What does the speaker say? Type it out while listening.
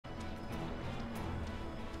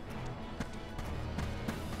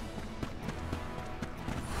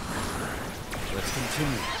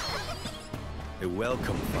continue. A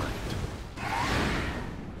welcome find.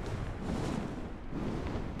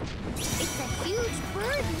 It's a huge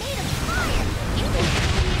bird made of fire! Even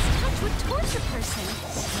its touch would torch a person!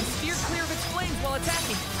 Steer clear of its flames while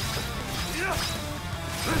attacking!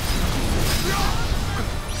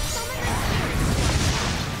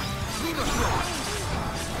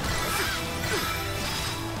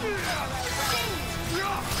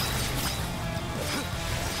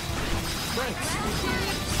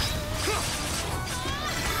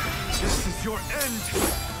 This is your end!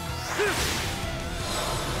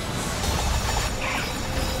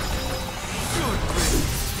 Good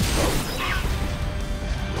grief!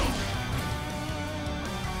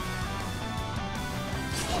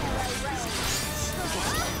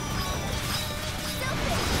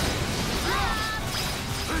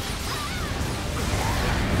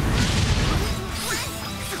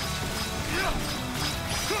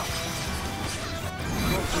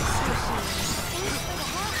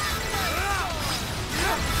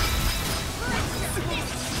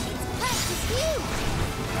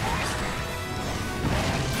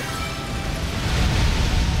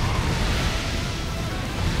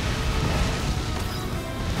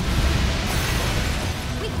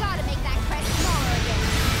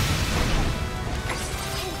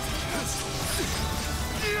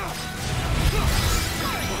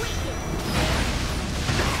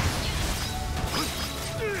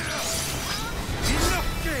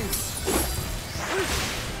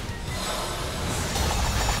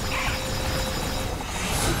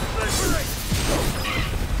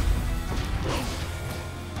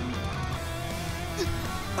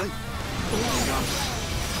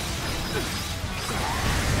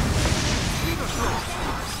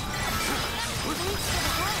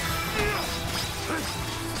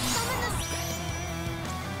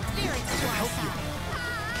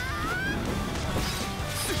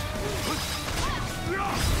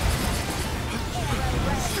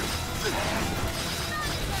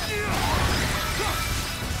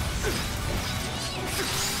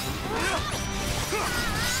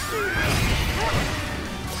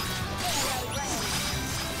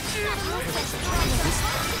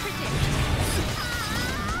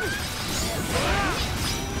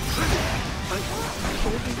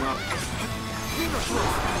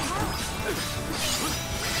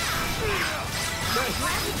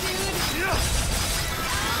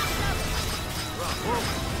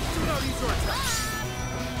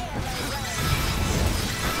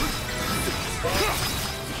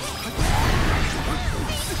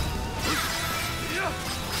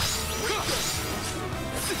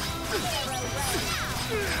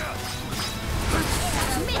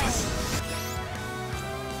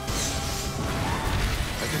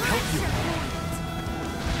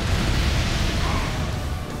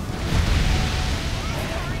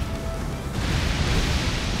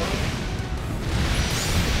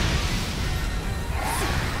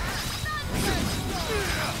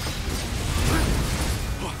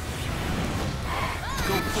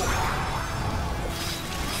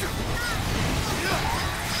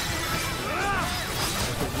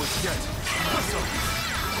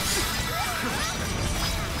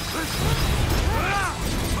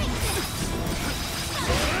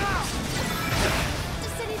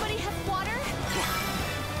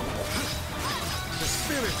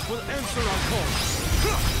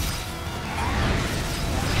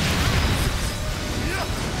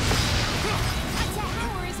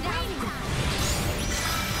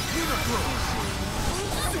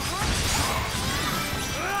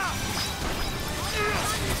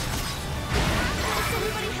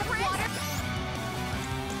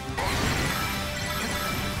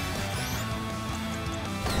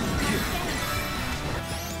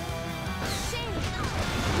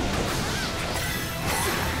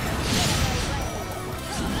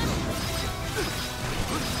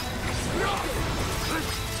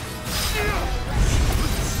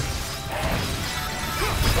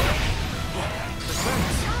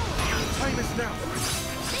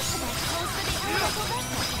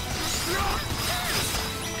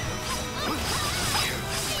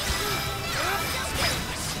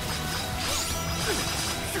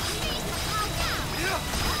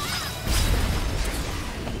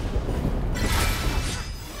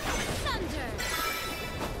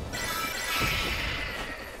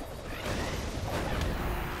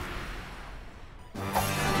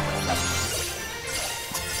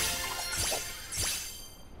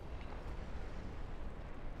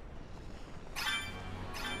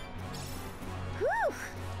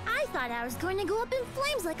 I was going to go up in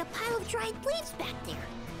flames like a pile of dried leaves back there.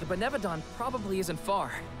 The Benevodon probably isn't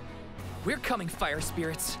far. We're coming, fire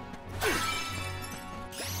spirits.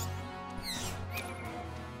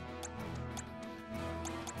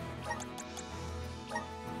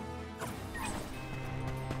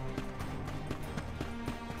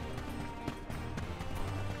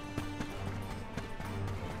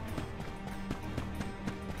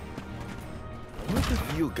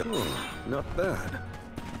 you got? Not bad.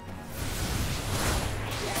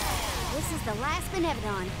 This is the last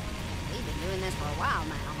Benevodon. We've been doing this for a while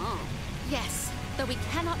now, huh? Yes, though we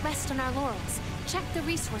cannot rest on our laurels. Check the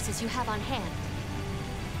resources you have on hand.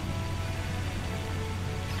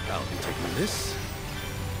 I'll be taking this.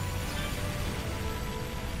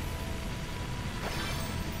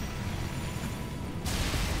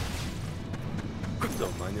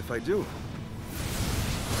 Don't mind if I do.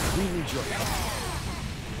 We need your help.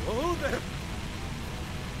 Oh, there!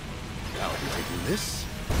 I'll be taking this.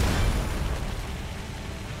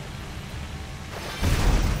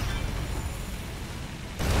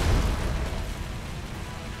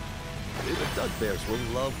 The Dugbears will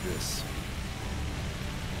love this.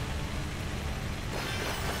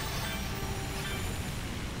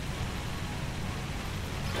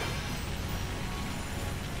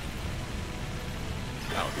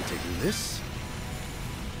 I'll be taking this.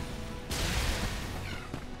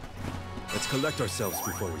 Let's collect ourselves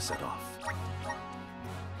before we set off.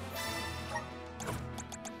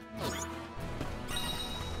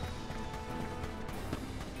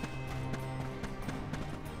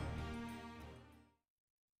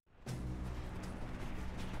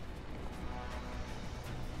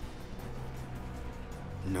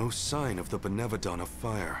 No sign of the Benevodon of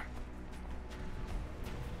Fire.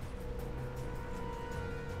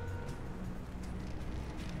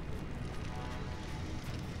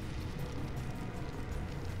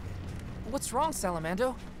 What's wrong,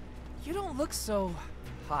 Salamando? You don't look so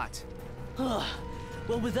hot.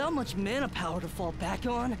 Well, without much mana power to fall back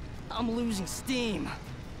on, I'm losing steam.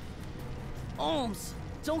 Alms,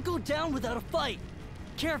 don't go down without a fight.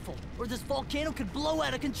 Careful, or this volcano could blow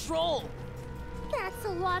out of control. That's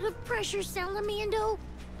a lot of pressure, Salamando.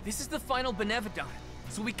 This is the final Benevodon,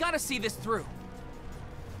 so we gotta see this through.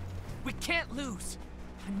 We can't lose.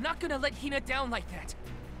 I'm not gonna let Hina down like that.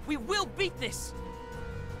 We will beat this!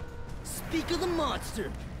 Speak of the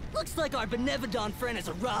monster. Looks like our Benevodon friend has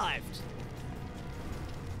arrived.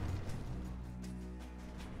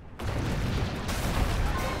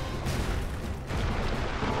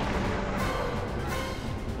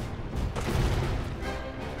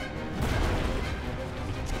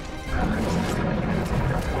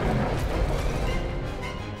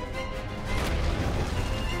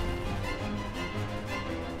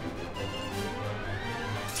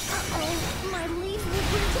 My leaf will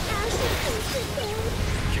bring to ashes.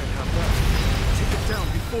 Can't have that. Take it down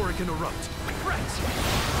before it can erupt. Right!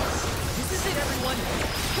 This is it, everyone!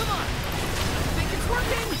 Come on! I think it's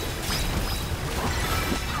working!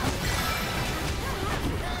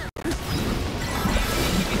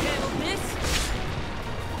 You can handle this?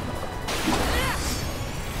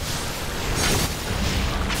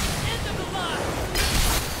 End of the line!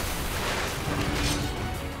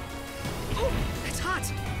 Oh, it's hot!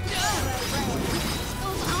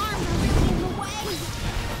 Those arms are getting in the way.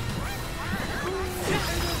 Take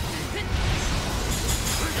this!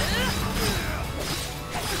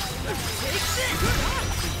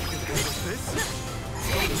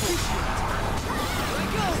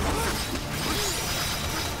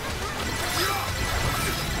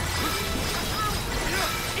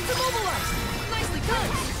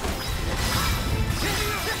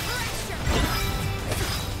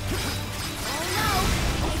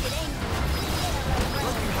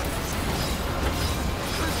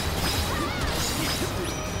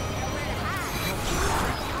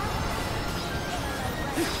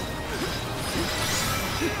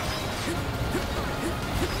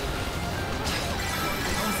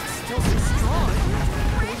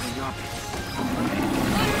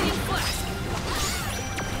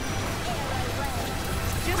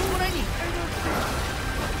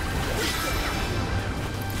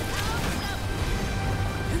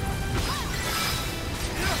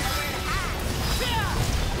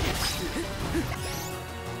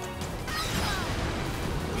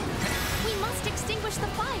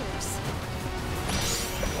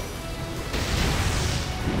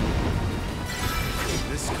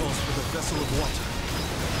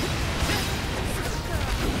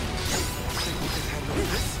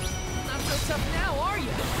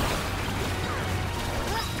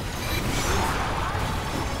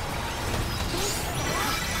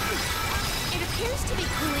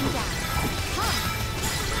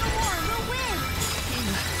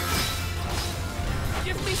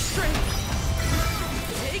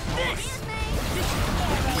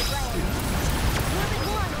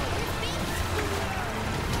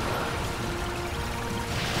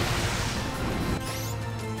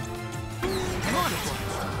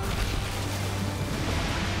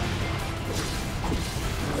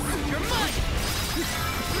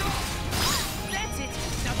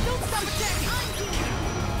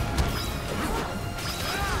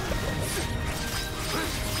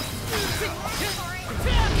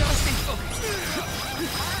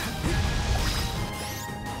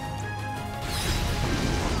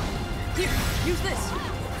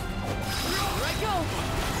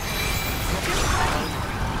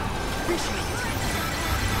 appreciate it.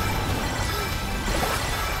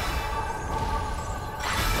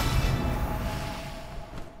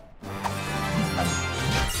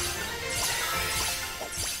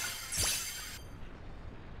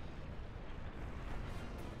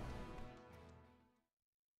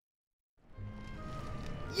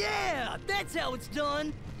 Yeah, that's how it's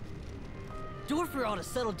done. Dorfer ought to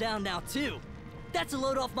settle down now, too. That's a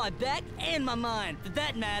load off my back and my mind, for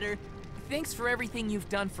that matter. Thanks for everything you've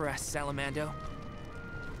done for us, Salamando.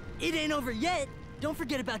 It ain't over yet. Don't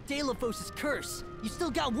forget about Delphos' curse. You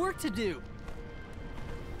still got work to do.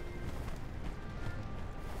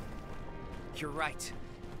 You're right.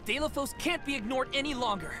 Delphos can't be ignored any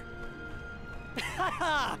longer.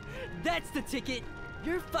 Haha! That's the ticket.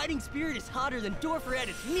 Your fighting spirit is hotter than Dorfer at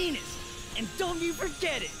its meanest. And don't you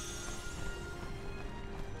forget it!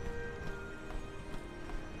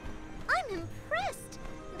 I'm impressed.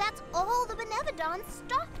 That's all the Benevodons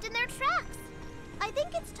stopped in their tracks. I think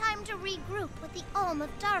it's time to regroup with the Alm of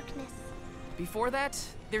Darkness. Before that,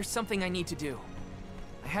 there's something I need to do.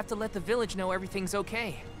 I have to let the village know everything's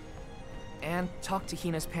okay. And talk to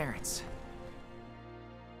Hina's parents.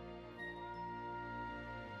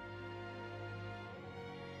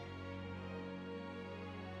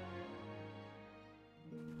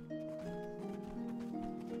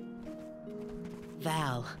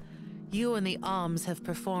 Val, you and the Alms have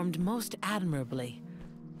performed most admirably.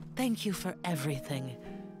 Thank you for everything.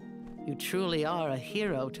 You truly are a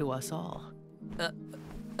hero to us all.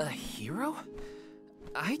 A hero?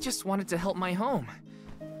 I just wanted to help my home.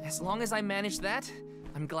 As long as I manage that,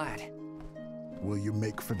 I'm glad. Will you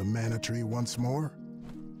make for the Mana Tree once more?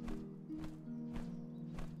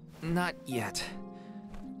 Not yet.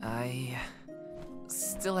 I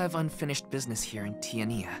still have unfinished business here in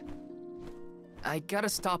Tiania. I gotta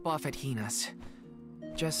stop off at Hina's.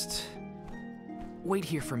 Just wait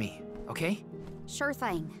here for me, okay? Sure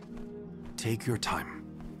thing. Take your time.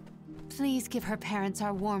 Please give her parents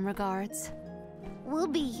our warm regards. We'll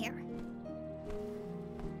be here.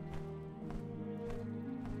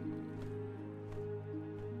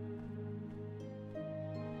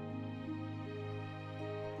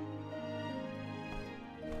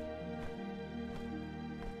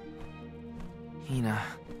 Hina.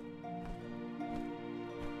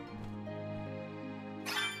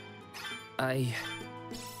 I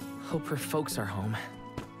hope her folks are home.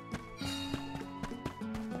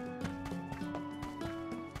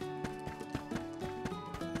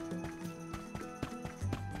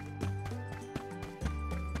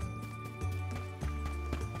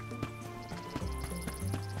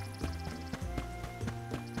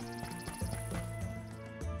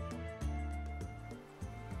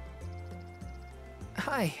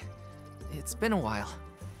 Hi. It's been a while.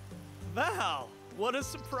 Val, what a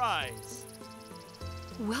surprise.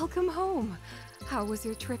 Welcome home. How was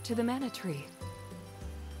your trip to the Mana Tree?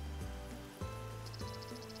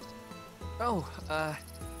 Oh,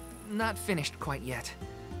 not finished quite yet.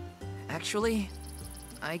 Actually,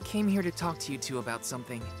 I came here to talk to you two about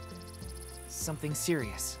something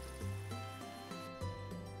serious.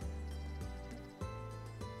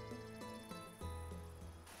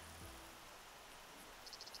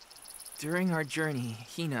 During our journey,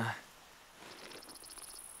 Hina,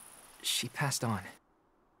 she passed on.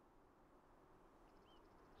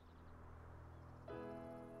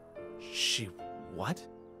 She what?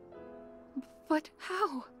 But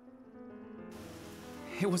how?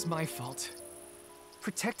 It was my fault.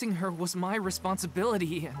 Protecting her was my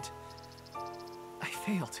responsibility, and I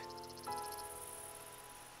failed.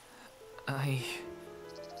 I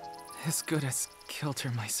as good as killed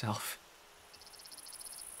her myself.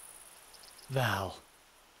 Val.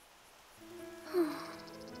 I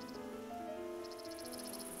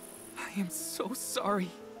am so sorry.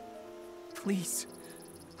 Please,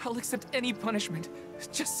 I'll accept any punishment.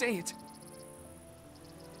 Just say it.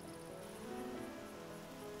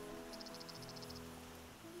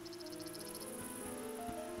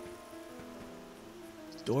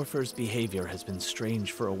 Dorfer's behavior has been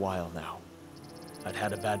strange for a while now. I'd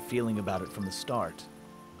had a bad feeling about it from the start.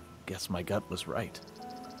 Guess my gut was right.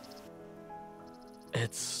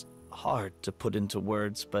 It's hard to put into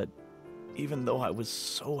words, but even though I was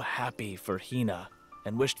so happy for Hina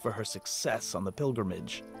and wished for her success on the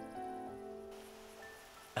pilgrimage,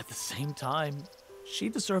 at the same time, she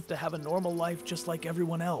deserved to have a normal life just like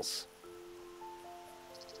everyone else.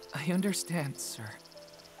 I understand, sir.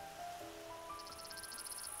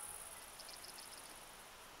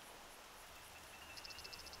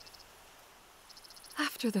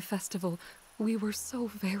 After the festival, we were so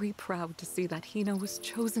very proud to see that Hina was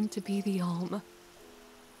chosen to be the Alm.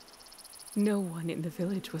 No one in the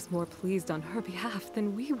village was more pleased on her behalf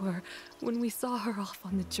than we were when we saw her off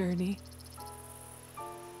on the journey.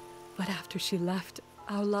 But after she left,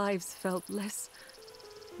 our lives felt less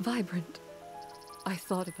vibrant. I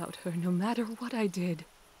thought about her no matter what I did.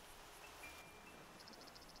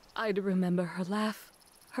 I'd remember her laugh,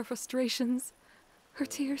 her frustrations, her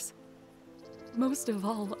tears. Most of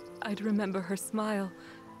all, I'd remember her smile.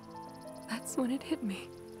 That's when it hit me.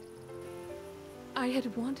 I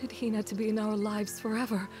had wanted Hina to be in our lives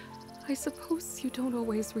forever. I suppose you don't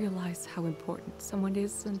always realize how important someone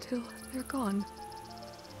is until they're gone.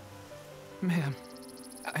 Ma'am,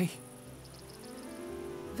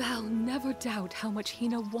 Val, never doubt how much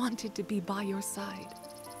Hina wanted to be by your side.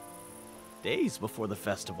 Days before the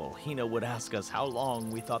festival, Hina would ask us how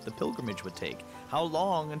long we thought the pilgrimage would take. How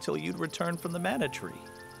long until you'd return from the mana tree.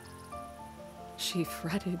 She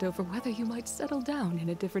fretted over whether you might settle down in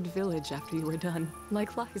a different village after you were done,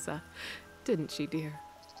 like Liza. Didn't she, dear?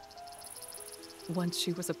 Once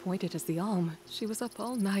she was appointed as the Alm, she was up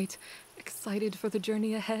all night, excited for the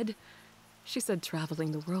journey ahead. She said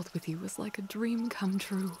traveling the world with you was like a dream come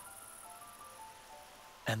true.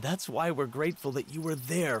 And that's why we're grateful that you were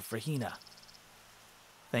there for Hina.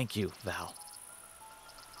 Thank you, Val.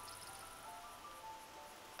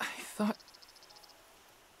 I thought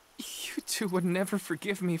you two would never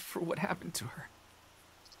forgive me for what happened to her.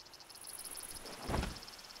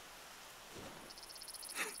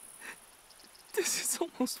 This is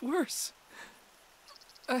almost worse.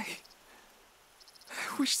 I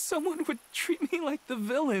wish someone would treat me like the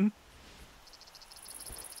villain.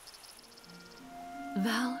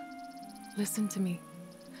 Val, listen to me.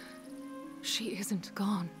 She isn't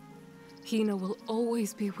gone. Hina will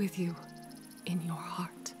always be with you, in your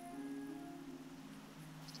heart.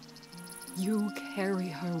 You carry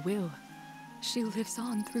her will. She lives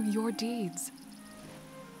on through your deeds.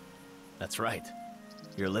 That's right.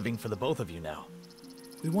 You're living for the both of you now.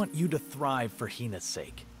 We want you to thrive for Hina's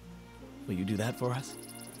sake. Will you do that for us?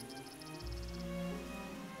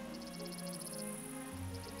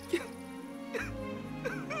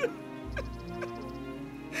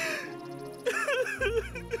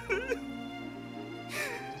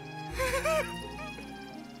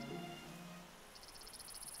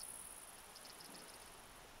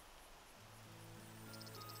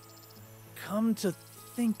 Come to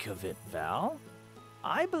think of it, Val,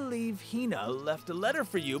 I believe Hina left a letter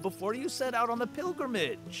for you before you set out on the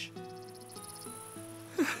pilgrimage.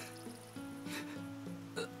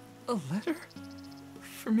 A letter?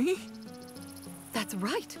 For me? That's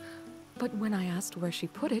right. But when I asked where she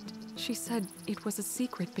put it, she said it was a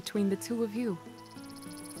secret between the two of you.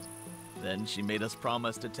 Then she made us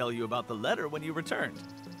promise to tell you about the letter when you returned,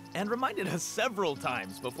 and reminded us several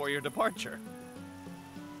times before your departure.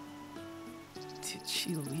 Did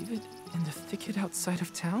she leave it in the thicket outside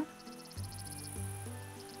of town?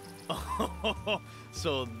 Oh,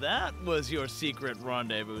 so that was your secret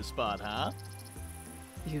rendezvous spot, huh?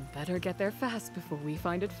 You'd better get there fast before we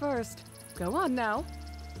find it first. Go on now.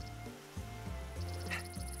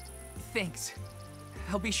 Thanks.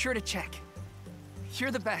 I'll be sure to check.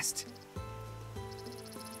 You're the best.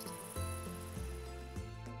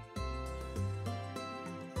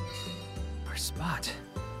 Our spot.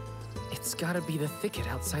 It's gotta be the thicket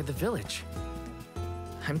outside the village.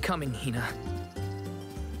 I'm coming, Hina.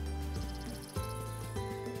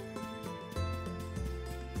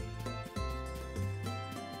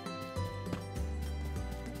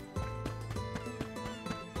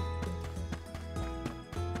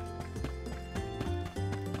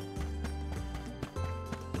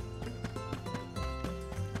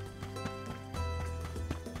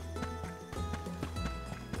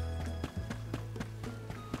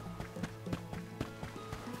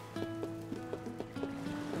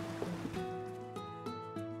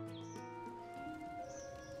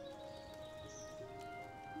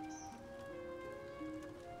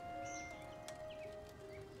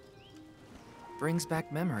 Brings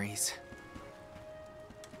back memories.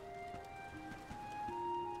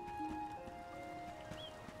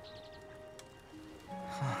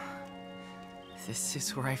 This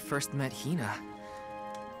is where I first met Hina.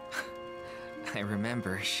 I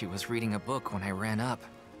remember she was reading a book when I ran up.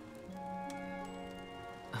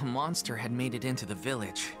 A monster had made it into the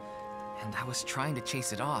village, and I was trying to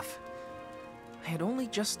chase it off. I had only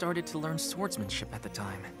just started to learn swordsmanship at the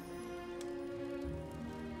time.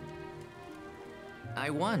 I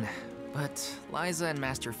won, but Liza and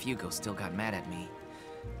Master Fugo still got mad at me.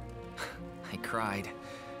 I cried,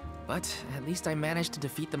 but at least I managed to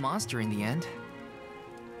defeat the monster in the end.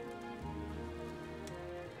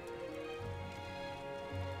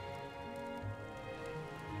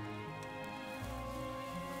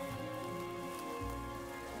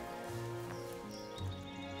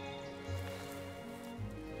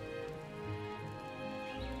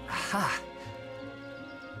 Aha!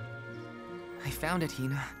 I found it,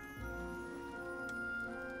 Hina.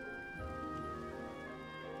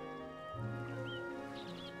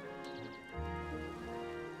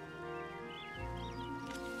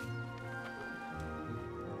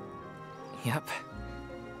 Yep.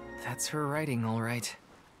 That's her writing, all right.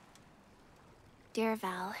 Dear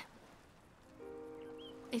Val,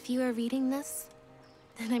 if you are reading this,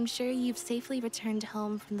 then I'm sure you've safely returned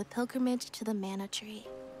home from the pilgrimage to the Mana Tree.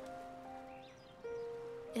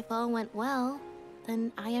 If all went well,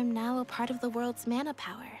 then I am now a part of the world's mana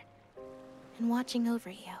power, and watching over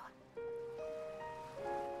you.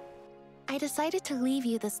 I decided to leave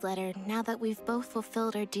you this letter now that we've both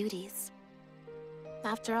fulfilled our duties.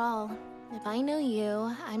 After all, if I know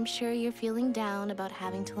you, I'm sure you're feeling down about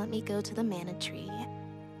having to let me go to the Mana Tree.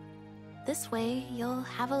 This way, you'll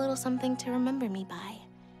have a little something to remember me by,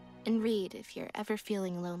 and read if you're ever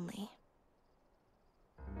feeling lonely.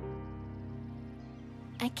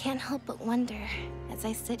 I can't help but wonder, as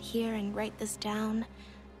I sit here and write this down,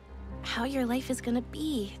 how your life is gonna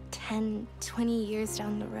be 10, 20 years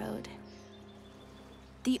down the road.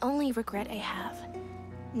 The only regret I have,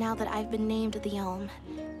 now that I've been named the Elm,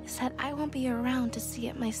 is that I won't be around to see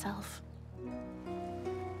it myself.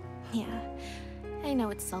 Yeah, I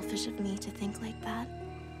know it's selfish of me to think like that.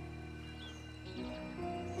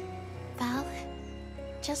 Val,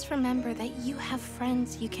 just remember that you have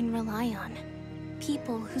friends you can rely on.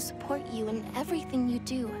 People who support you in everything you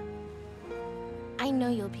do. I know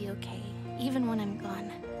you'll be okay, even when I'm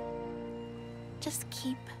gone. Just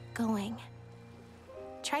keep going.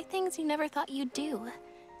 Try things you never thought you'd do.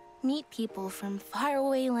 Meet people from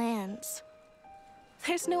faraway lands.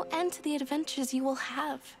 There's no end to the adventures you will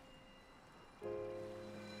have.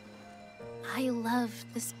 I love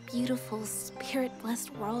this beautiful,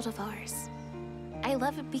 spirit-blessed world of ours. I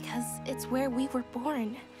love it because it's where we were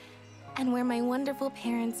born, and where my wonderful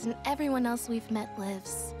parents and everyone else we've met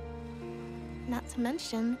lives. Not to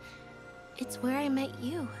mention, it's where I met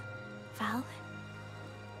you, Val.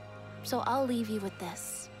 So I'll leave you with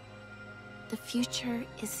this. The future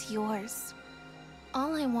is yours.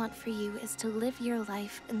 All I want for you is to live your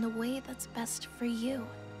life in the way that's best for you.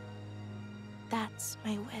 That's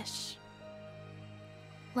my wish.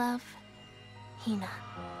 Love, Hina.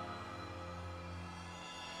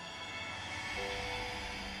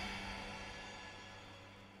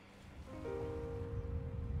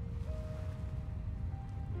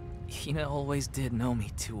 Hina always did know me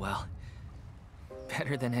too well.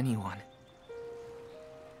 Better than anyone.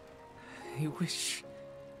 I wish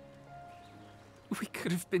we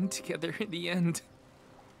could have been together in the end.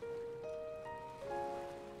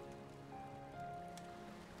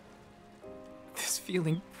 This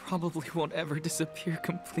feeling probably won't ever disappear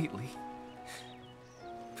completely.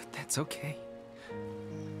 But that's okay.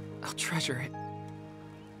 I'll treasure it.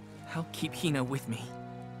 I'll keep Hina with me,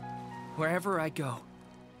 wherever I go.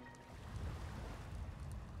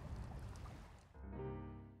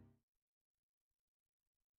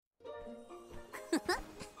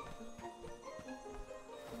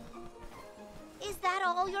 Is that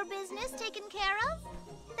all your business taken care of?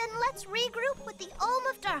 Then let's regroup with the Alm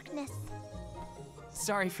of Darkness.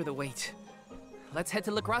 Sorry for the wait. Let's head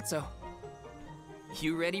to Lagrazzo.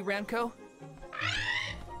 You ready, Ramco?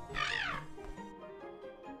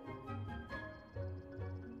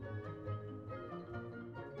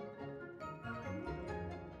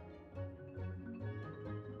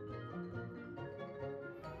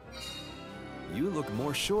 You look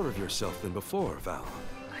more sure of yourself than before, Val.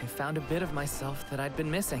 I found a bit of myself that I'd been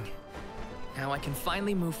missing. Now I can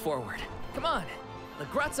finally move forward. Come on!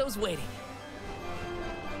 Lagrazzo's waiting!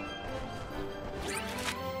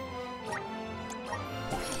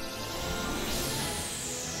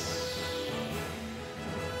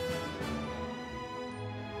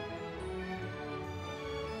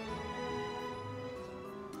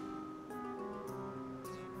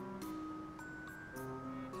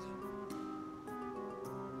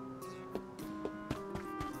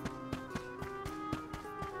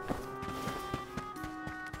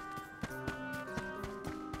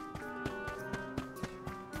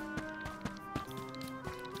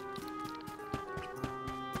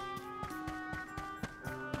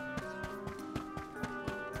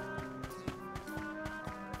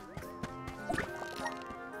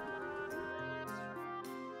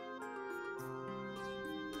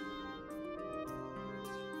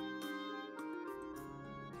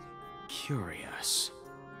 Curious.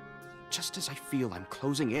 Just as I feel I'm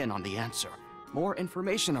closing in on the answer, more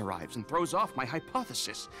information arrives and throws off my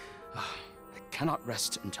hypothesis. I cannot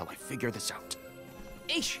rest until I figure this out.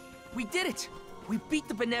 Ish! We did it! We beat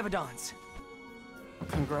the Benevodons!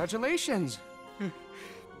 Congratulations!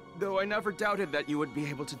 Though I never doubted that you would be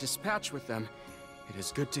able to dispatch with them, it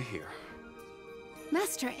is good to hear.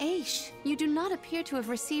 Master Aish, you do not appear to have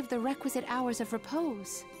received the requisite hours of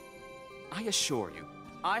repose. I assure you,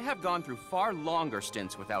 I have gone through far longer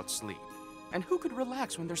stints without sleep. And who could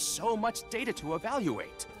relax when there's so much data to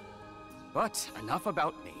evaluate? But enough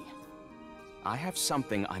about me. I have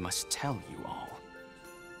something I must tell you all.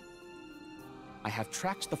 I have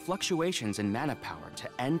tracked the fluctuations in mana power to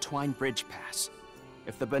Entwine Bridge Pass.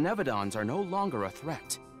 If the Benevodons are no longer a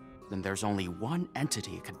threat, then there's only one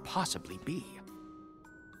entity it could possibly be.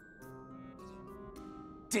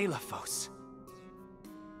 Delafos.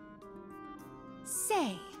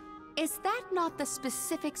 Say, is that not the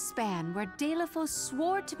specific span where Delafos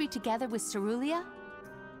swore to be together with Cerulia?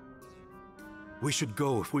 We should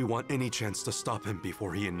go if we want any chance to stop him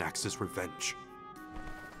before he enacts his revenge.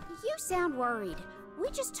 You sound worried. We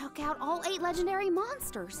just took out all 8 legendary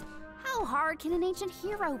monsters. How hard can an ancient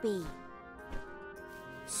hero be?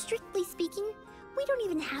 Strictly speaking, we don't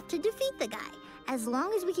even have to defeat the guy, as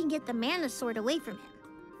long as we can get the mana sword away from him.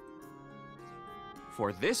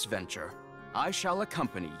 For this venture, I shall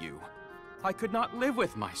accompany you. I could not live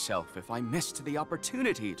with myself if I missed the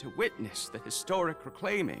opportunity to witness the historic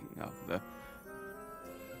reclaiming of the...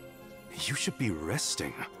 You should be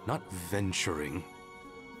resting, not venturing.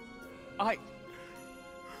 I'm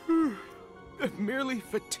merely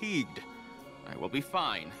fatigued. I will be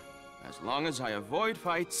fine, as long as I avoid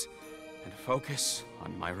fights and focus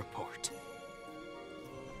on my report.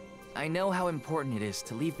 I know how important it is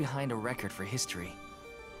to leave behind a record for history.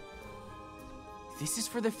 This is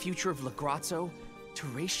for the future of Lagrazzo,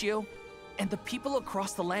 Teratio, and the people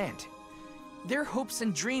across the land. Their hopes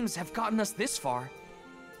and dreams have gotten us this far.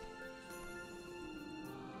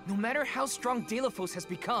 No matter how strong Delafos has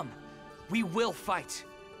become, we will fight.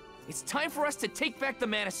 It's time for us to take back the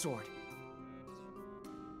Mana Sword.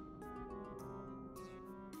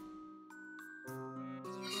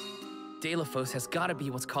 Delafos has gotta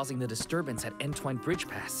be what's causing the disturbance at Entwine Bridge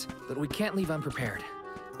Pass, but we can't leave unprepared.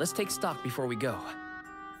 Let's take stock before we go.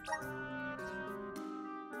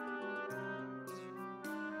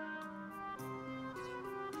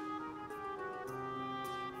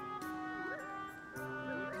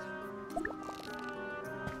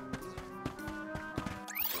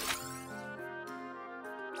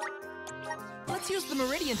 Let's use the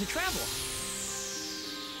Meridian to travel.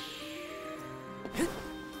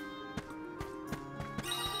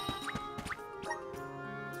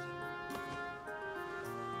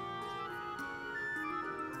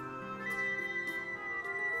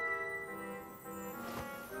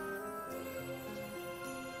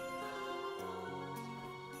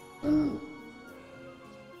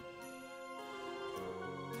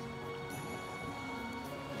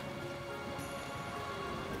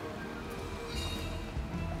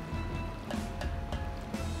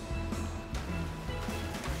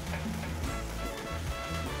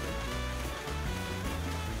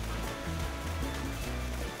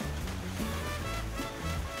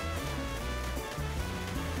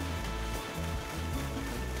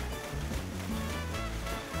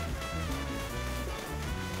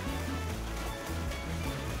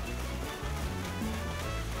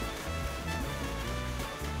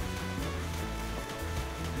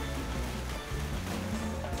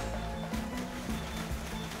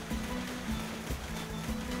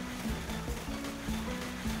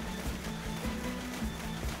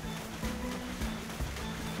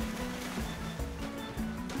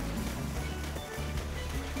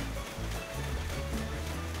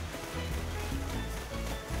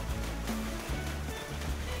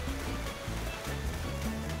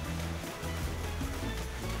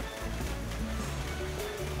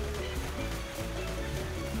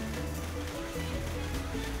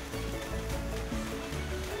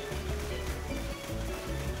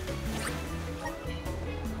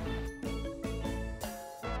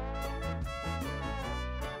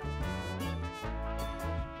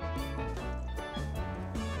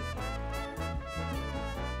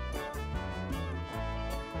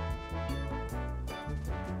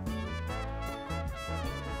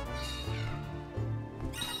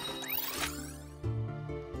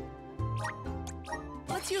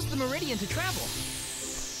 Let's use the Meridian to travel.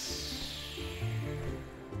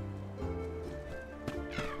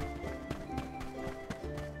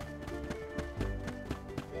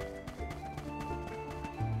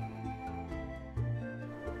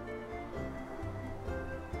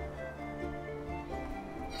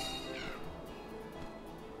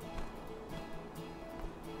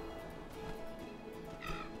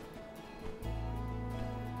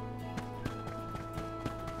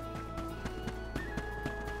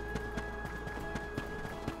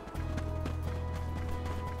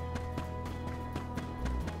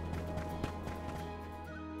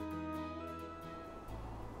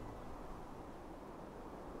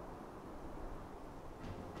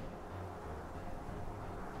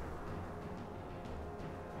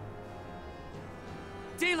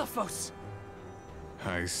 Delafos!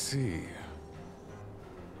 I see.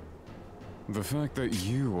 The fact that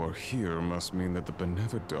you are here must mean that the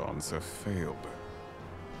Benevodons have failed.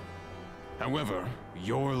 However,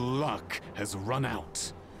 your luck has run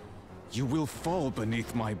out. You will fall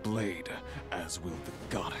beneath my blade, as will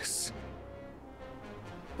the goddess.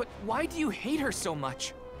 But why do you hate her so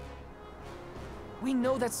much? We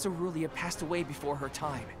know that Cerulia passed away before her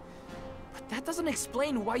time. But that doesn't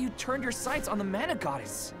explain why you turned your sights on the mana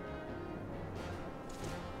goddess.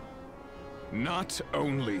 Not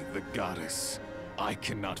only the goddess. I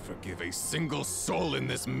cannot forgive a single soul in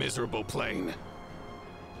this miserable plane.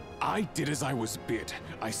 I did as I was bid.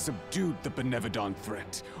 I subdued the Benevodon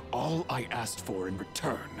threat. All I asked for in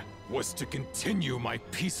return was to continue my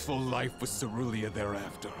peaceful life with Cerulia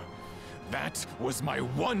thereafter. That was my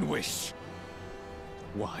one wish.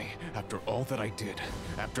 Why, after all that I did,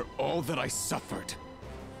 after all that I suffered,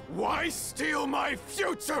 why steal my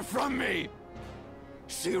future from me?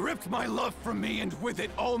 She ripped my love from me and with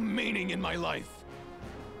it all meaning in my life.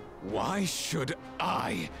 Why should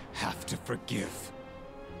I have to forgive?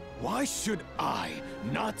 Why should I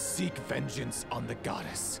not seek vengeance on the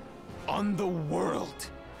goddess, on the world?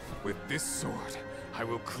 With this sword, I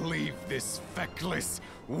will cleave this feckless,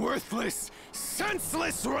 worthless,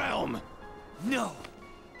 senseless realm! No!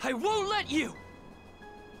 I won't let you!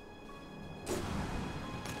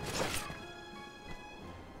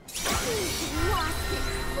 Lost it,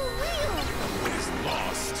 for real! As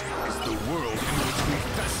lost as the world in which we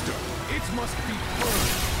fester, it must be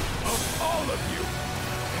burned of all of you,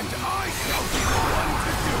 and I shall be the one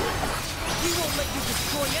to do it! We won't let you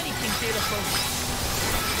destroy anything, Delafos!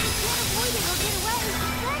 You can't avoid it or get away,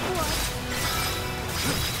 that would!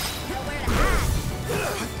 Nowhere to hide!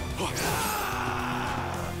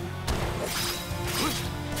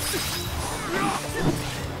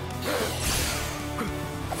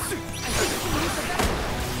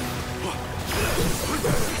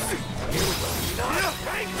 You will not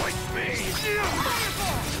vanquish me!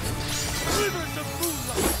 Fireball! Rivers of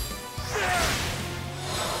moonlight!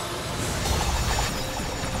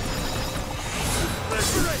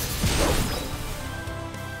 Liberate!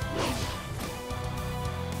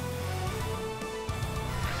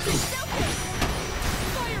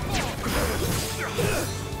 Fireball!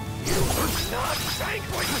 You will not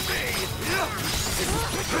vanquish me!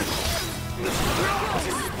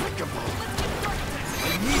 Despicable! I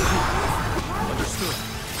need you! Understood.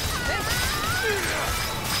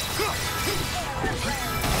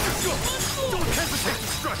 Don't hesitate to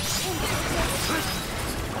strike!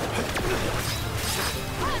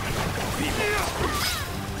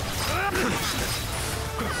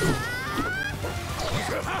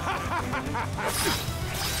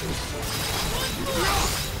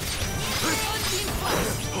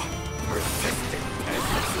 Persistent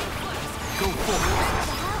peasants! Go forward!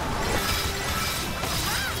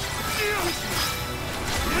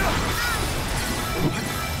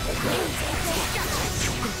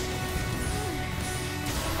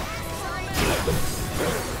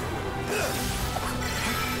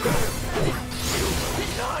 You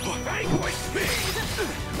will not vanquish me!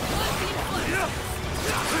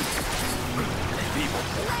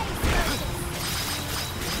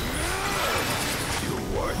 You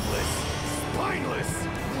worthless, spineless!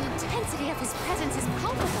 The intensity of his presence is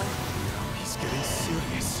palpable. He's getting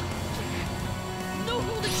serious. No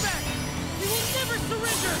holding back! We will never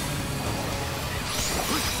surrender!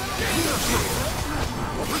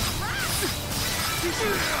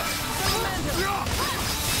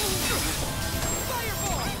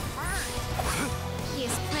 He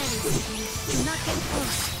is planning something. Do not get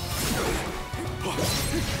close.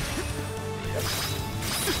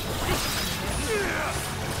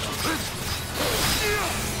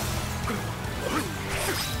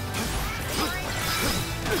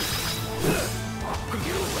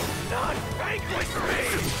 You will not vanquish me!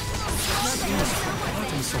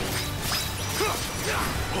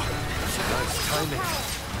 That's timing.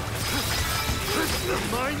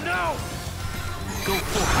 Mine now! Go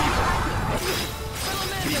forward!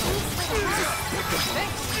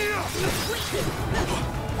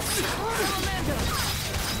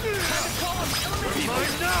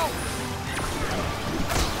 Mine now!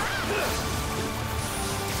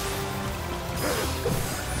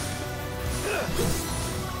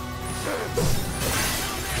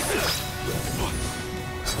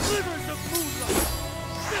 Rivers of moonlight!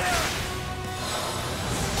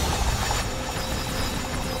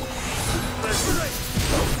 Liberate!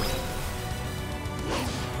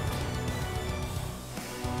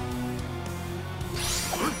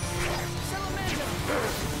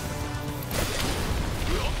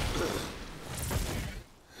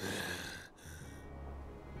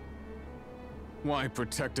 Why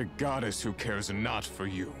protect a goddess who cares not for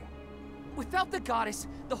you? Without the goddess,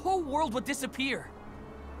 the whole world would disappear.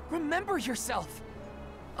 Remember yourself.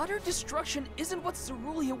 Utter destruction isn't what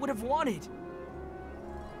Cerulean would have wanted.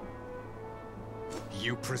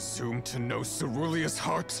 You presume to know Cerulea's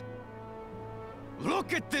heart?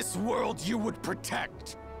 Look at this world you would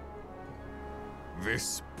protect!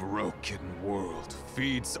 This broken world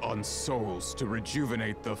feeds on souls to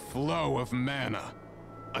rejuvenate the flow of mana.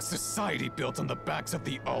 A society built on the backs of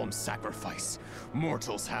the Alms sacrifice.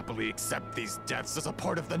 Mortals happily accept these deaths as a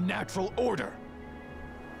part of the natural order.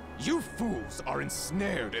 You fools are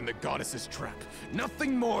ensnared in the goddess's trap,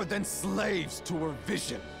 nothing more than slaves to her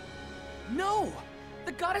vision. No!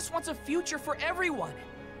 The goddess wants a future for everyone.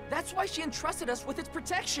 That's why she entrusted us with its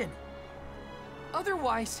protection.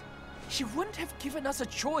 Otherwise, she wouldn't have given us a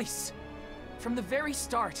choice. From the very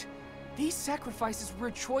start, these sacrifices were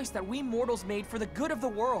a choice that we mortals made for the good of the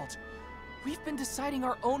world. We've been deciding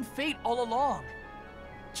our own fate all along.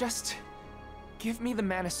 Just give me the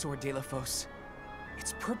Mana Sword, Delafos.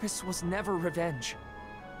 Its purpose was never revenge.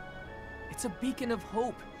 It's a beacon of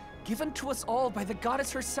hope, given to us all by the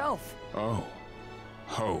goddess herself. Oh,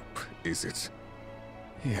 hope, is it?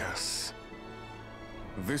 Yes.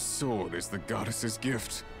 This sword is the goddess's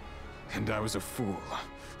gift, and I was a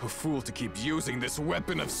fool to keep using this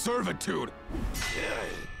weapon of servitude.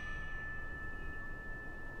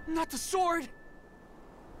 Not the sword!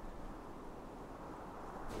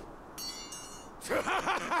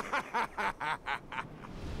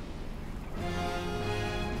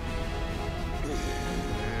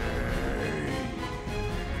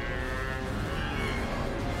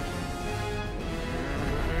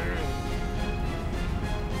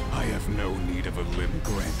 I have no need of a limb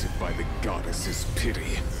granted by the goddess's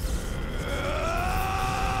pity.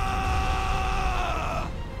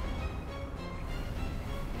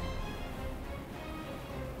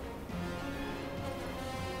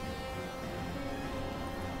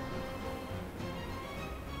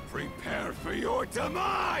 Prepare for your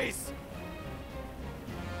demise!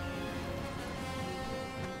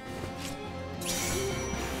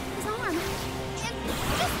 His arm!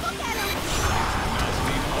 Just look at him!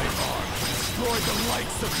 My arm destroy the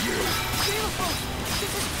likes of you! Delafos!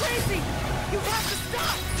 This is crazy! You have to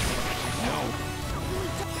stop! No!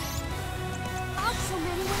 Dodge so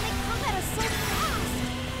many when they come at us so fast!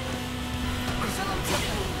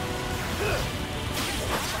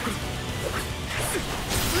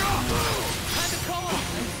 Time to call him!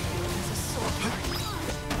 This is so hard.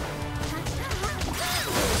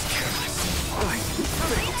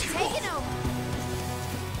 Taking over.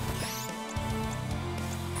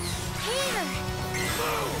 Here.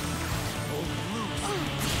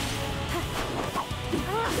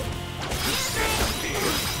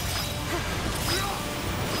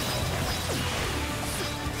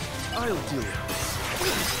 I'll deal with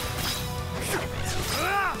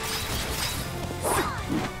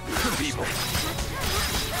People!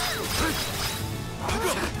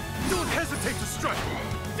 Don't hesitate to strike!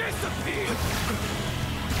 Disappear!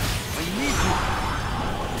 I need you!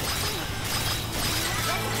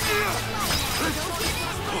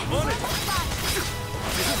 On it!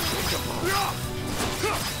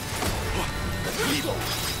 People!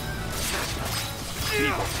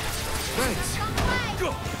 People! Thanks! Go!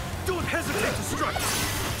 Don't hesitate to strike!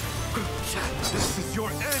 This is your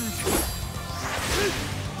end!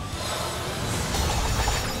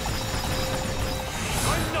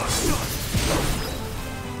 I'm not done!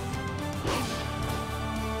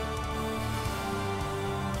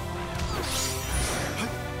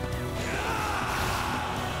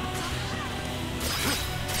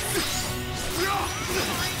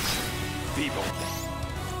 People!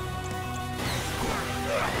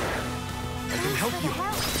 I can help you!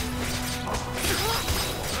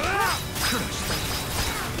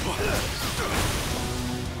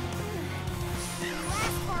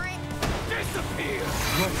 Disappear!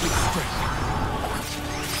 Right with strength!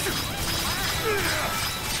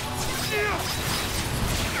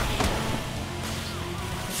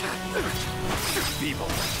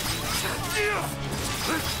 People!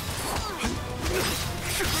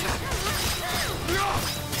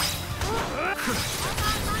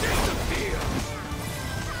 Disappear!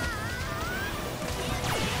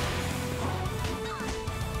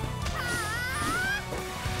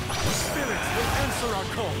 Spirits will answer our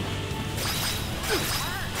call!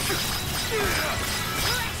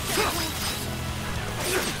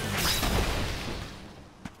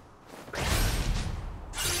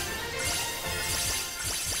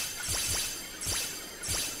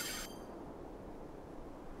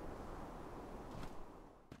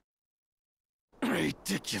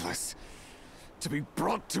 Ridiculous. To be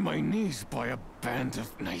brought to my knees by a band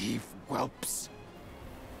of naive whelps.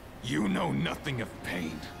 You know nothing of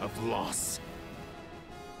pain, of loss.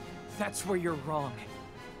 That's where you're wrong.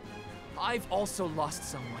 I've also lost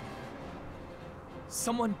someone.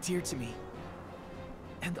 Someone dear to me.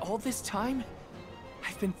 And all this time,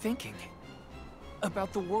 I've been thinking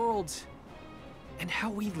about the world and how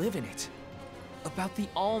we live in it. About the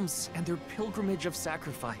Alms and their pilgrimage of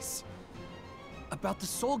sacrifice. About the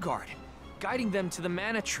Soul Guard, guiding them to the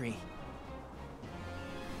mana tree.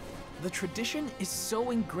 The tradition is so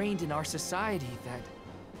ingrained in our society that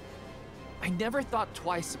I never thought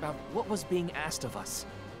twice about what was being asked of us.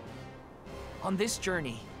 On this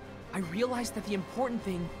journey, I realized that the important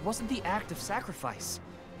thing wasn't the act of sacrifice.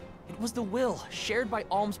 It was the will shared by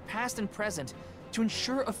Alms past and present to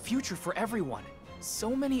ensure a future for everyone.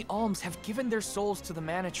 So many Alms have given their souls to the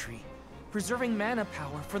mana tree, preserving mana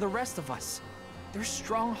power for the rest of us. Their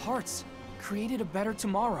strong hearts created a better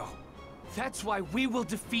tomorrow. That's why we will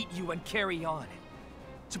defeat you and carry on.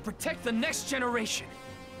 To protect the next generation.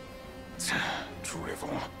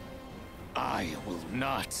 Drivel. I will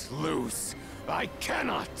not lose. I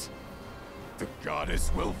cannot. The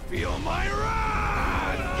goddess will feel my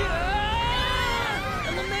wrath!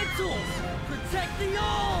 Elementals! Protect the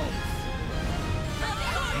Alms!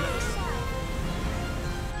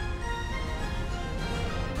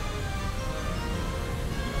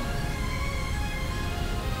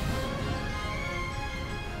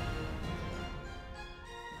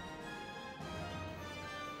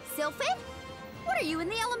 Sylphid? What are you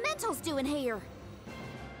and the Elementals doing here?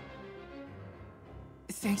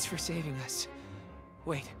 Thanks for saving us.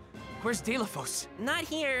 Wait, where's Delafos? Not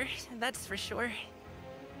here, that's for sure.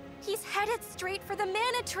 He's headed straight for the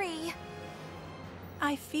mana tree.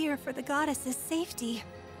 I fear for the goddess's safety.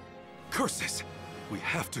 Curses! We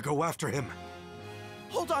have to go after him.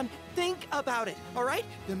 Hold on, think about it, alright?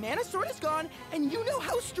 The mana sword is gone, and you know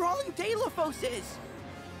how strong Delafos is!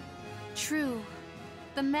 True.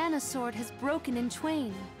 The mana sword has broken in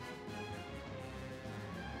twain.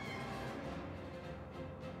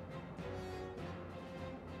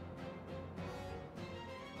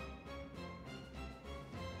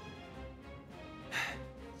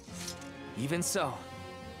 Even so,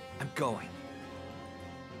 I'm going.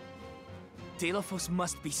 Delafos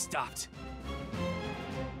must be stopped.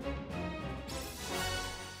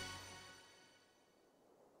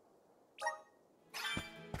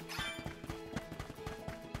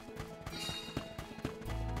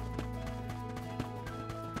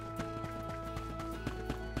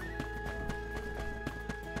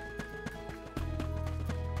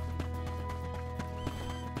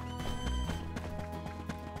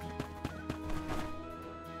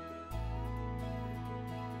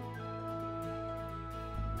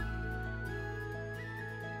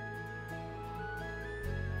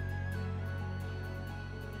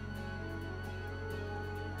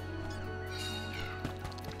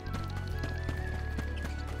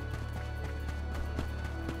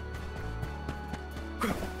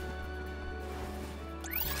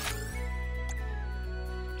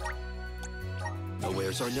 Now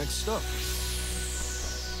where's our next stop?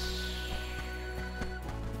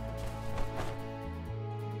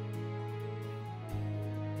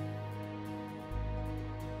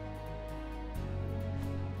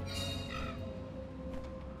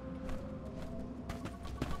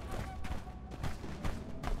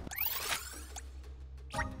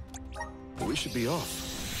 We should be off.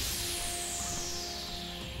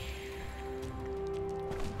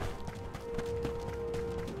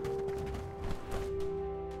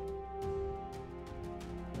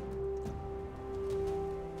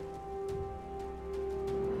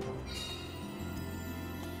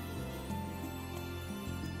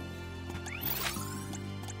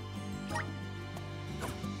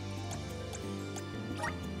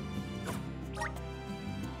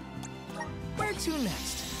 Where to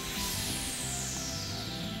next?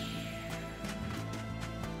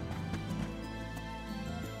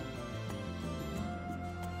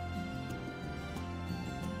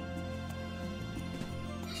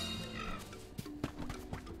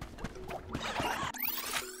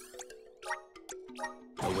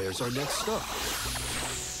 Now where's our next stop?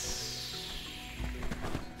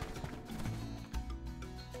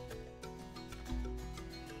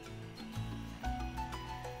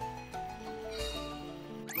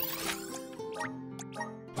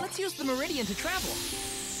 Let's use the meridian to travel.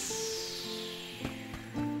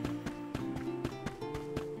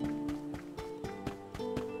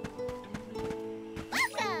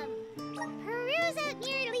 Welcome! Peruse at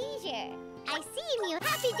your leisure. I see you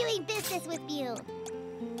happy doing business with you.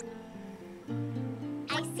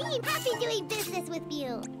 I see seem happy doing business with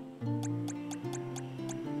you.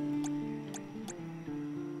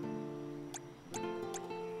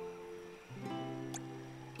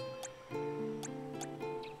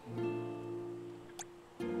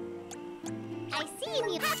 I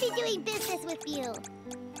seem happy doing business with you.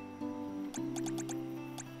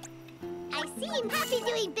 I seem happy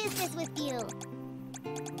doing business with you.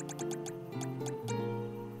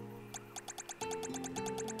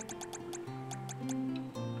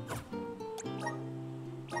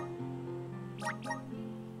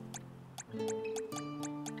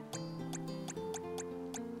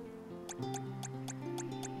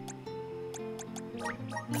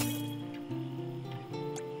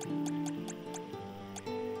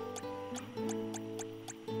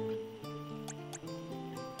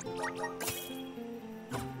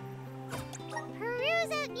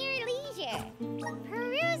 Peruse at your leisure.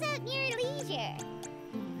 Peruse at your leisure.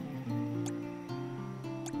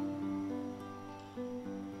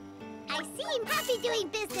 I seem happy doing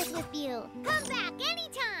business with you. Come back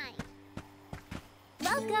anytime.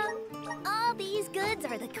 Welcome. All these goods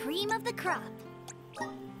are the cream of the crop.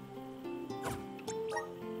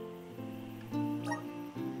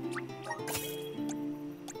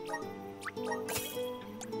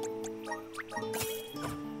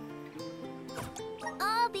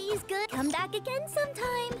 All these good. Come back again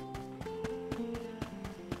sometime.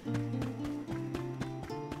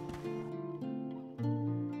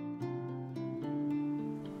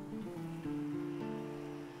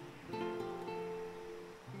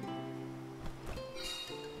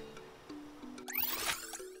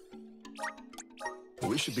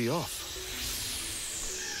 We should be off.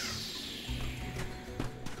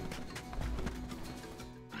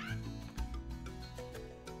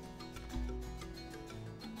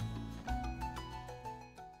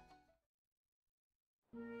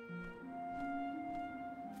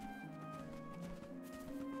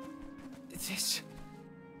 This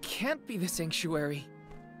can't be the sanctuary.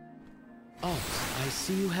 Oh, I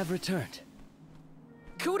see you have returned.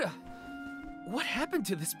 Kuta! What happened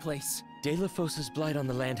to this place? Delafos' blight on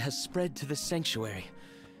the land has spread to the sanctuary.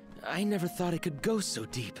 I never thought it could go so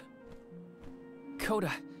deep.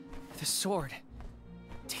 Koda, the sword.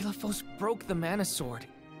 Delafos broke the mana sword.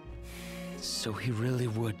 So he really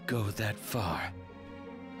would go that far.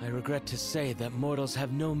 I regret to say that mortals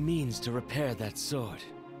have no means to repair that sword.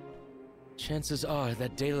 Chances are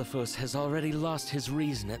that Delafos has already lost his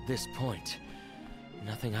reason at this point.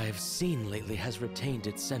 Nothing I have seen lately has retained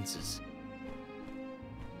its senses.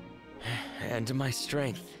 And my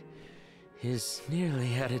strength is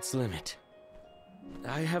nearly at its limit.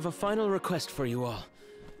 I have a final request for you all.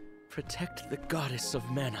 Protect the goddess of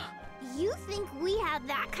mana. You think we have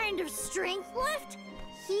that kind of strength left?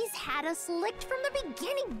 He's had us licked from the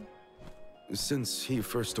beginning. Since he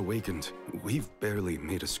first awakened, we've barely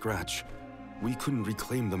made a scratch. We couldn't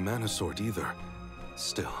reclaim the mana sword either.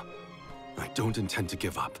 Still, I don't intend to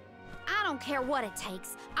give up. I don't care what it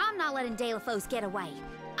takes. I'm not letting Delafos get away.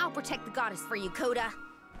 I'll protect the goddess for you, Koda.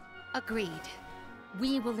 Agreed.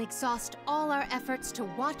 We will exhaust all our efforts to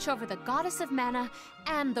watch over the goddess of mana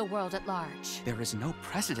and the world at large. There is no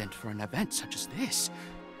precedent for an event such as this.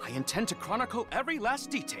 I intend to chronicle every last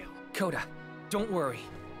detail. Koda, don't worry.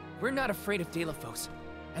 We're not afraid of Delafos,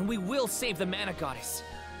 and we will save the mana goddess.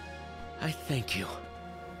 I thank you.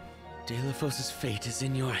 Delafos' fate is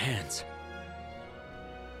in your hands,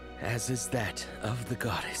 as is that of the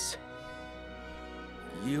goddess.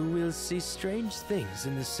 You will see strange things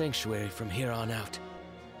in this sanctuary from here on out.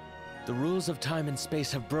 The rules of time and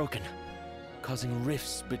space have broken, causing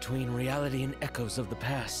rifts between reality and echoes of the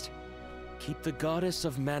past. Keep the goddess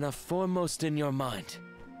of mana foremost in your mind.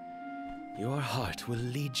 Your heart will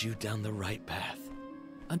lead you down the right path.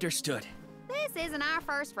 Understood. This isn't our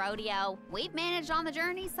first rodeo. We've managed on the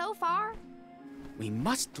journey so far. We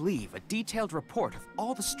must leave a detailed report of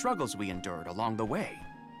all the struggles we endured along the way.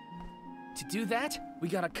 To do that, we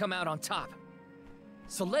gotta come out on top.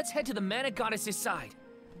 So let's head to the mana goddess's side.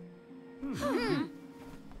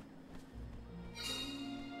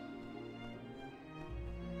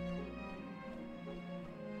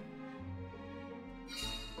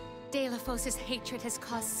 Delafos' hatred has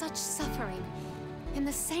caused such suffering in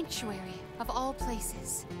the sanctuary of all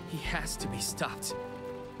places. He has to be stopped.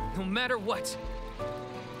 No matter what.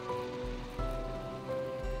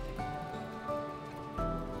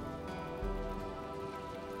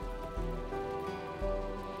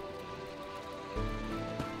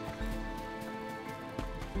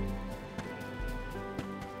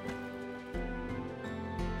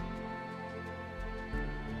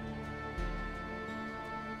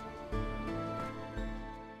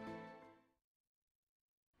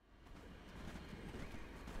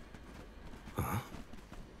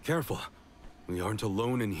 Careful. We aren't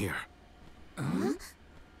alone in here.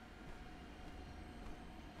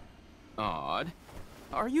 Odd.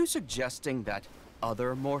 Are you suggesting that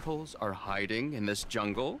other mortals are hiding in this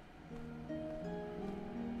jungle?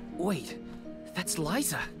 Wait, that's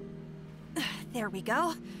Liza. There we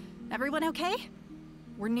go. Everyone okay?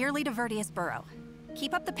 We're nearly to Vertius Burrow.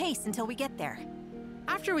 Keep up the pace until we get there.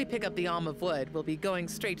 After we pick up the Alm of Wood, we'll be going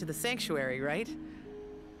straight to the sanctuary, right?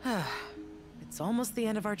 It's almost the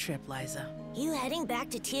end of our trip, Liza. You heading back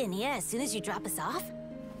to Tiania as soon as you drop us off?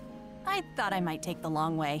 I thought I might take the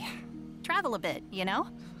long way. Travel a bit, you know?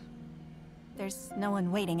 There's no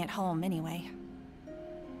one waiting at home anyway.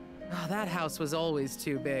 Oh, that house was always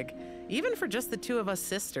too big, even for just the two of us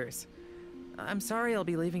sisters. I'm sorry I'll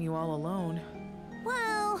be leaving you all alone.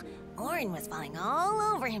 Well, Orin was falling all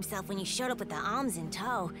over himself when you showed up with the Alms in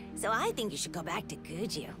tow, so I think you should go back to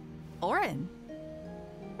Guju. Orin?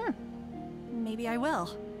 Maybe I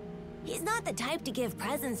will. He's not the type to give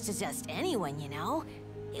presents to just anyone, you know?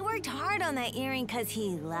 He worked hard on that earring because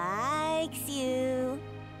he likes you.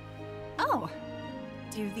 Oh.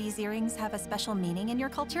 Do these earrings have a special meaning in your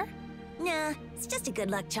culture? Nah, it's just a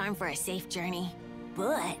good luck charm for a safe journey.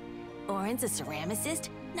 But Orin's a ceramicist,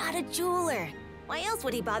 not a jeweler. Why else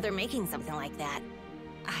would he bother making something like that?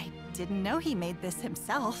 I didn't know he made this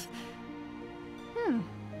himself.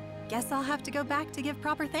 Guess I'll have to go back to give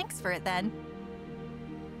proper thanks for it then.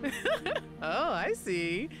 Oh, I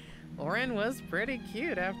see. Orin was pretty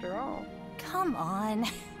cute after all. Come on,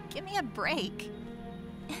 give me a break.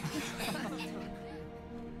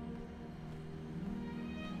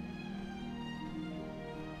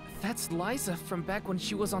 That's Liza from back when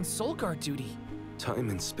she was on Soul Guard duty. Time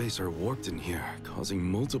and space are warped in here, causing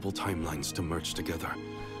multiple timelines to merge together.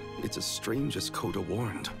 It's as strange as Coda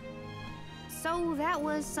warned. So that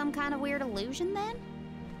was some kind of weird illusion then?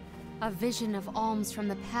 A vision of Alms from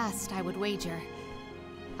the past, I would wager.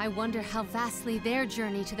 I wonder how vastly their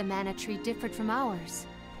journey to the Mana Tree differed from ours.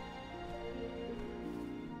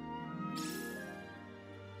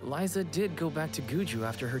 Liza did go back to Guju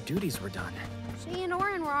after her duties were done. She and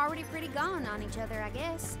Orin were already pretty gone on each other, I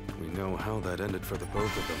guess. We know how that ended for the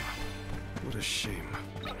both of them. What a shame.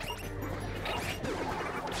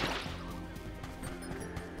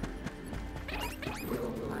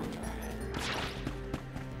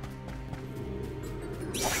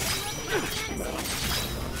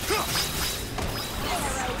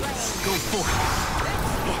 Go for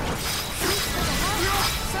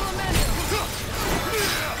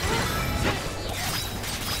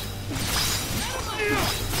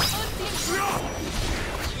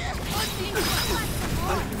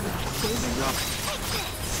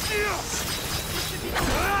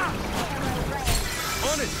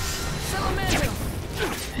On it! Salamander!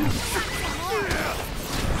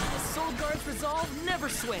 The Soul Guard's resolve never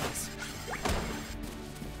swings.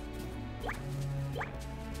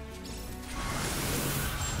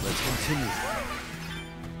 Let's continue.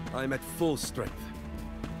 I'm at full strength.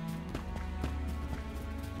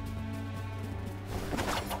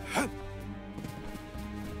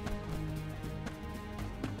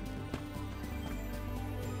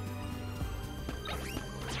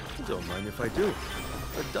 Don't mind if I do.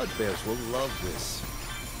 The Dud Bears will love this.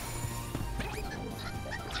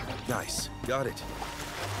 Nice. Got it.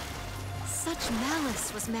 Such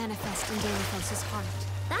malice was manifest in Delphos' heart.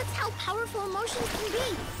 That's how powerful emotions can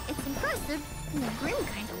be. It's impressive in a grim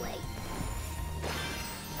kind of way.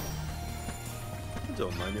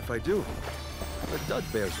 Don't mind if I do. The Dud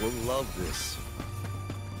Bears will love this.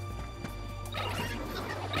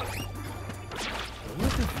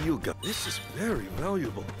 What have you got? This is very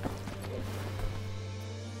valuable.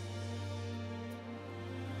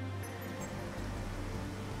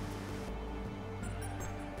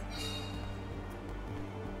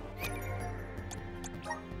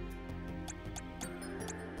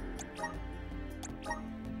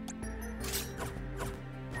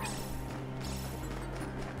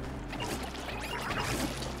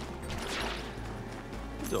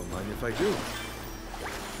 Don't mind if I do.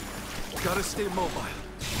 Gotta stay mobile.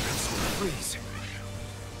 Freeze.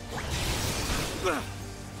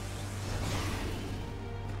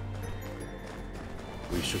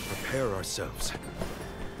 We should prepare ourselves.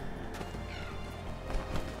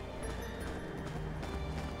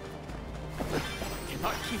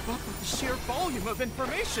 Cannot keep up with the sheer volume of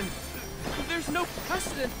information. There's no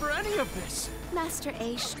precedent for any of this. Master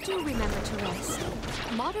Aish, do remember to rest.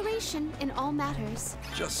 Moderation in all matters.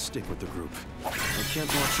 Just stick with the group. I can't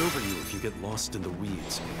watch over you if you get lost in the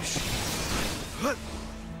weeds.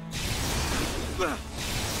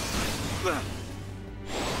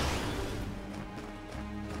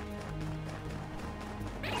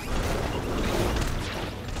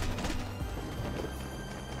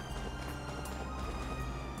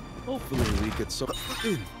 you'd get so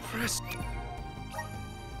impressed.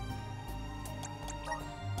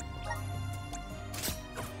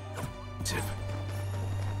 Tip.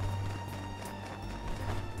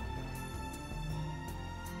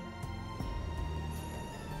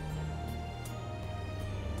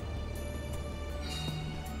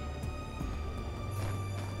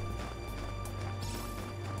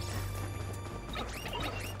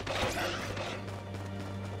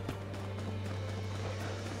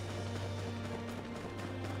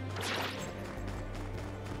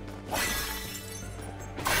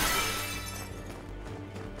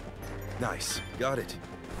 Nice. Got it.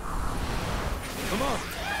 Come on!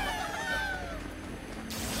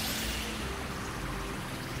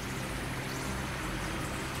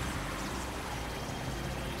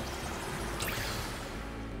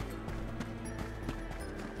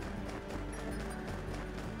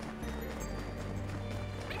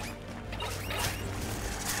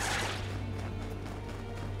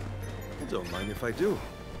 Don't mind if I do.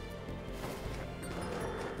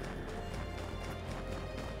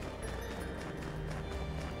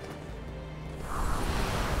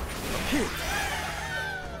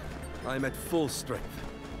 I'm at full strength.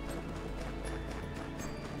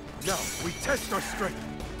 Now, we test our strength!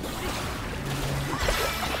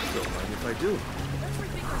 Don't mind if I do.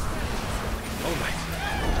 All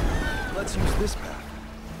right. Let's use this path.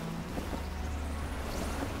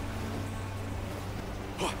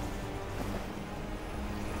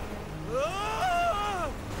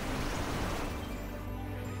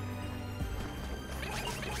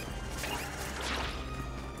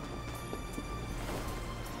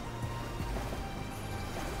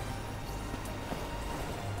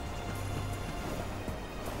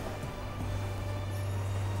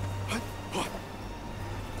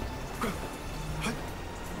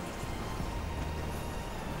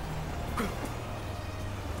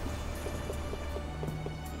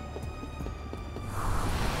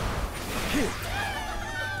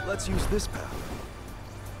 Let's use this path.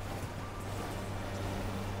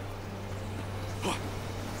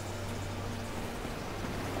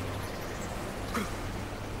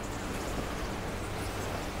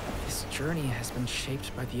 This journey has been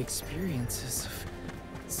shaped by the experiences of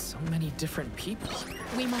so many different people.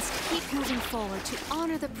 We must keep moving forward to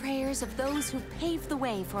honor the prayers of those who paved the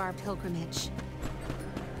way for our pilgrimage.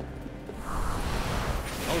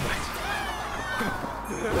 All right.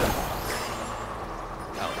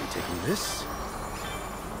 I'll be taking this.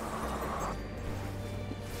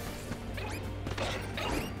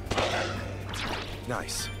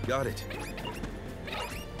 Nice. Got it.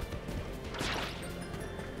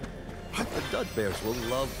 The Dud Bears will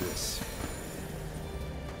love this.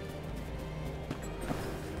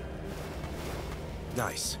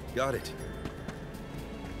 Nice. Got it.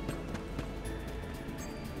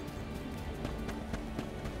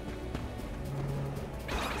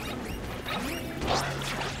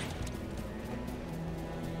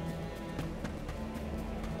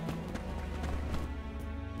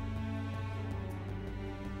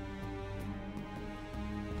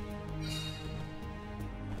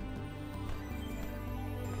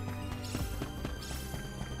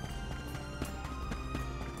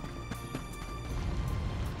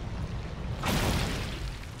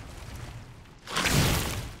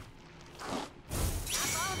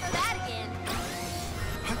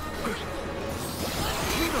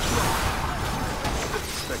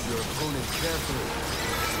 Your opponent carefully.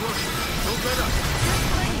 Look, don't let up.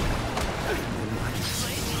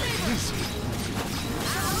 Easy.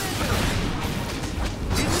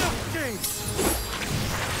 Enough games.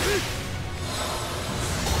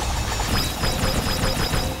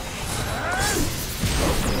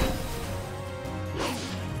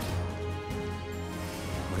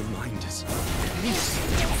 My mind is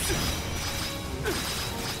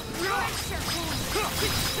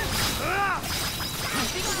I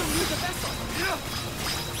think we can use the vessel.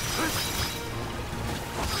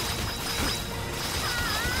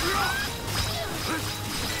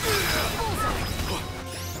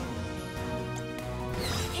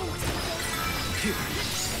 Here.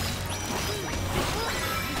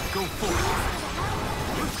 Go forward.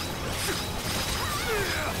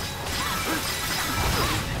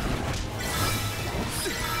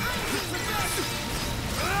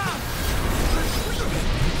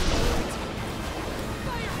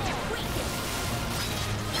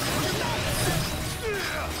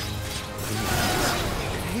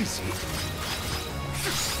 Easy.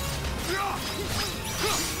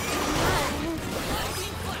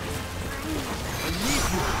 I need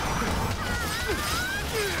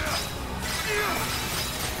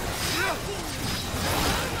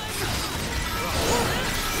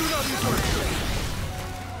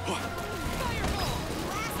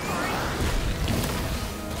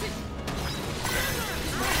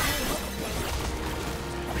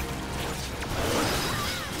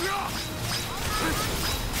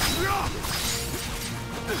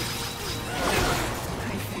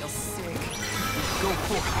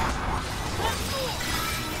for it.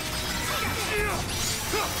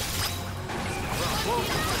 Whoa!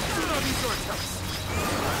 Do not use your attacks.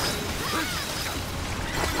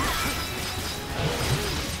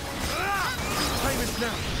 Time is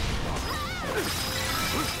now.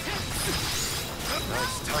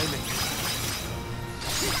 Nice timing.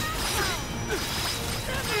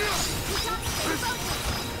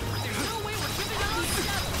 There's no way we're giving up each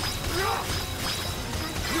other.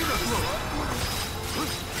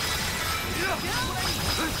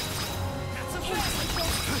 That's a fast.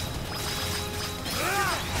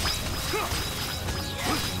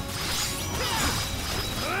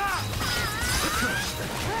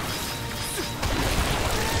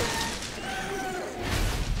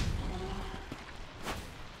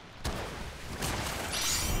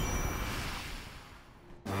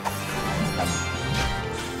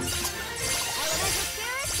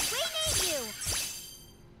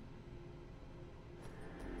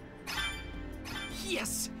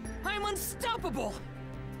 Yes! I'm unstoppable!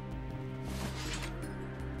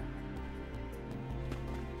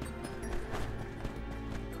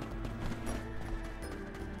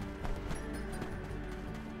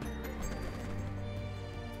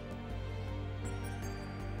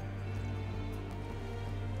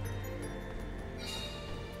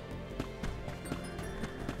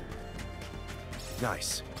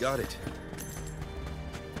 Nice. Got it.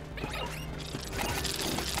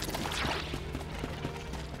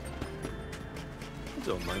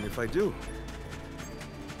 Don't mind if I do.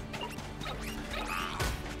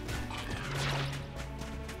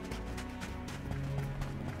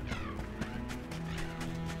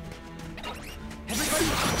 Everybody,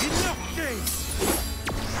 enough games!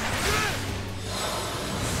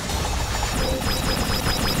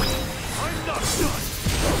 I'm not done!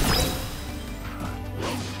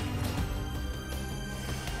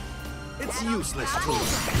 It's useless to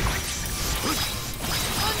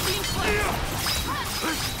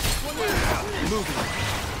moving.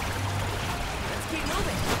 Let's keep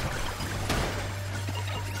moving.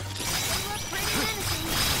 They look pretty menacing.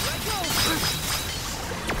 Let go.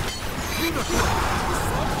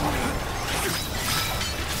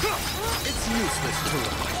 It's useless to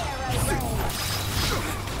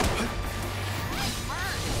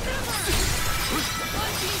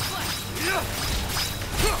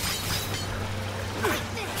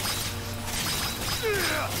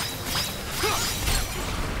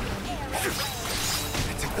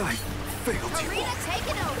I failed you. Marina, take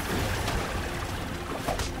it over.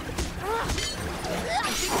 I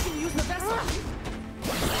think we can use the vessel.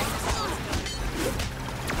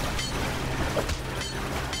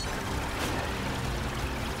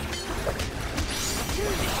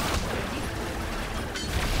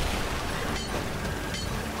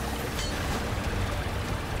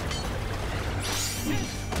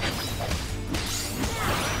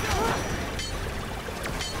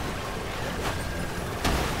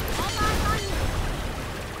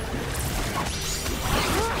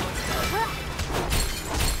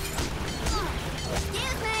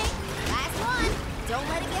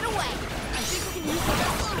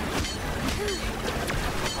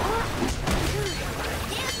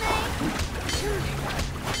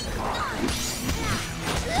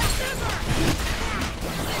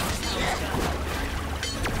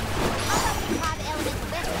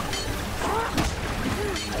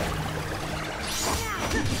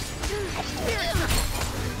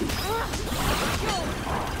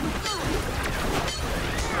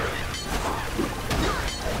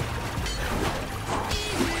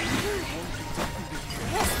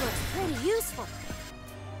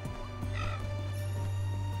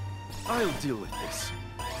 I'll deal with this.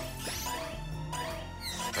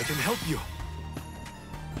 I can help you.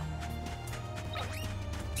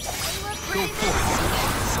 Go for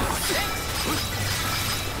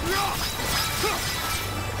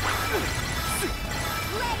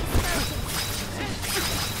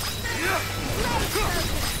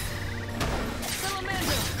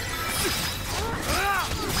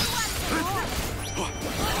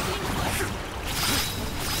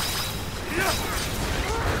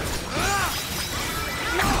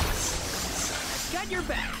Got your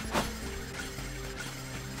back.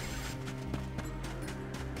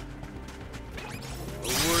 a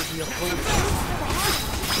worthy opponent.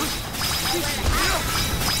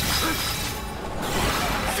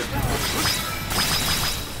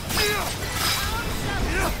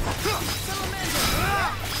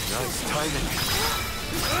 Nice timing.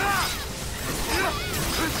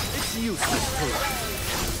 It's useless to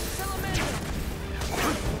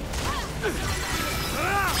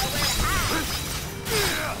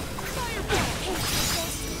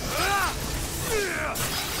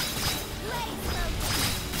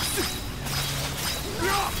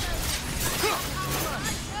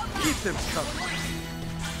keep them coming.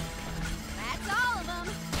 That's all of them.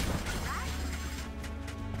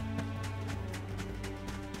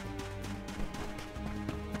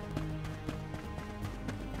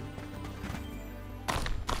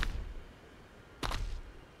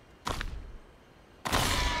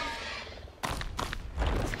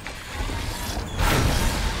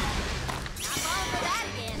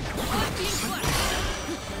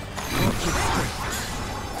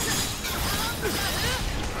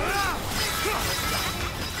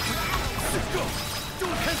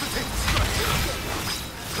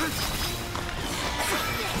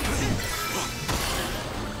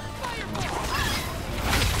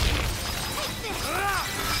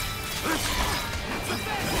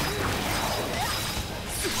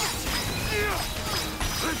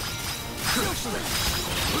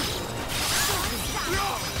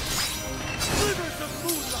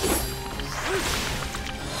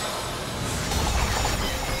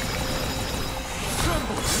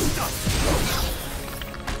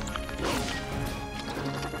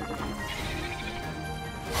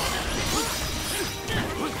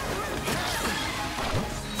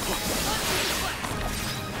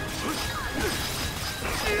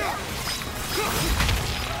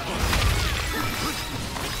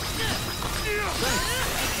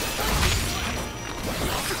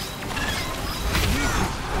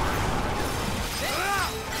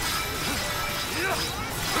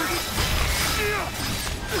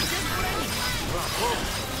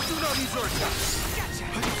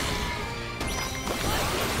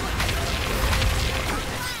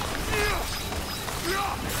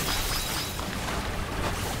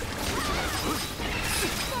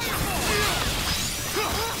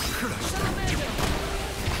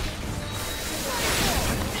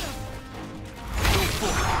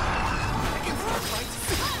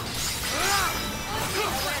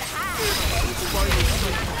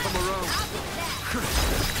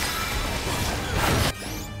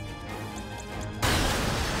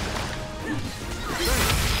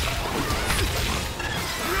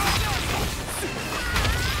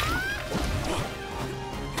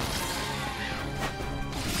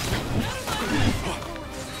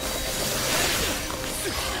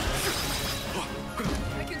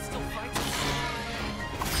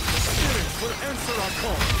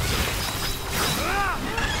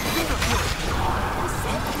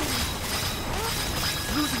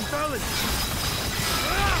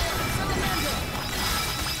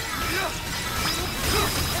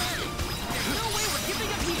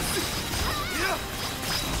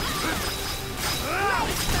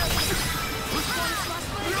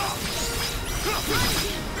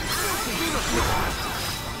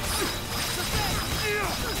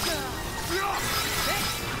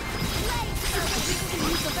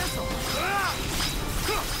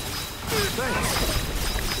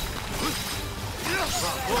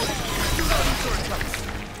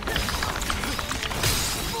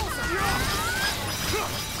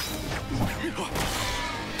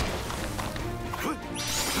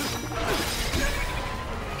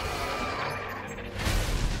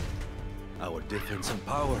 Our difference in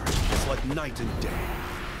power is like night and day.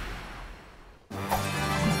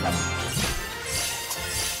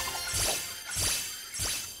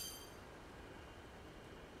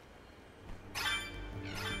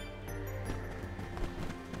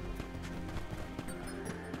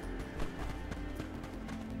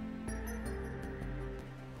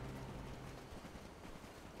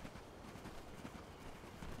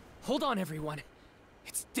 Hold on, everyone.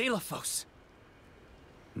 It's Delafos.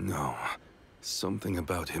 No. Something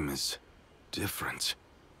about him is different.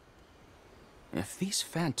 If these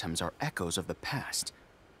phantoms are echoes of the past,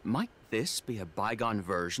 might this be a bygone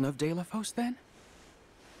version of Delafos then?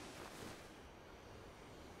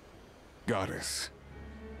 Goddess,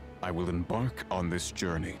 I will embark on this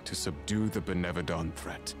journey to subdue the Benevodon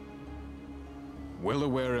threat. Well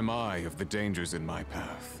aware am I of the dangers in my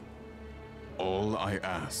path. All I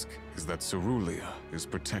ask is that Cerulean is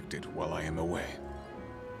protected while I am away.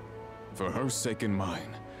 For her sake and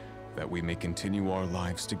mine, that we may continue our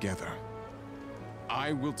lives together.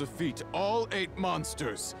 I will defeat all 8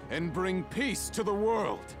 monsters and bring peace to the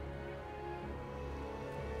world.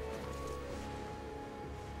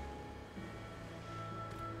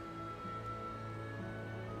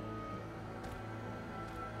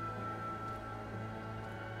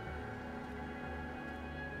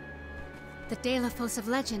 The Delafos of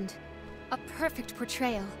legend. A perfect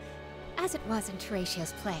portrayal, as it was in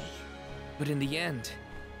Teratia's play. But in the end,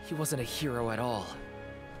 he wasn't a hero at all.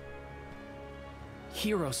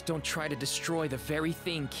 Heroes don't try to destroy the very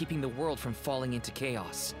thing keeping the world from falling into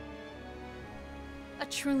chaos. A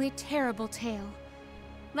truly terrible tale.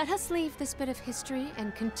 Let us leave this bit of history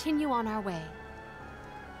and continue on our way.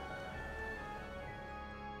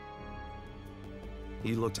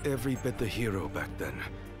 He looked every bit the hero back then.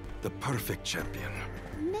 The perfect champion.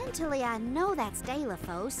 Mentally, I know that's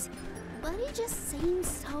Delafos, but he just seems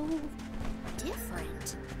so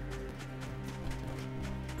different.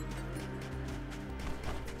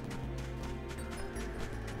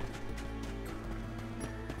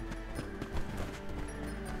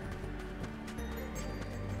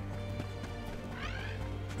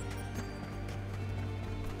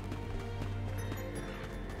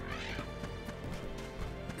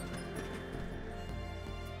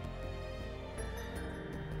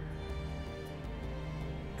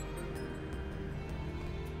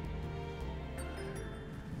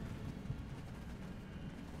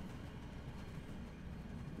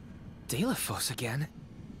 Delafos again?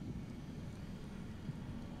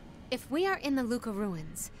 If we are in the Luca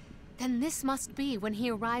ruins, then this must be when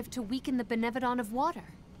he arrived to weaken the Benevodon of Water.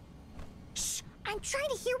 Shh! I'm trying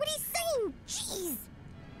to hear what he's saying! Jeez!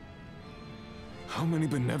 How many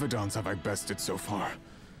Benevodons have I bested so far?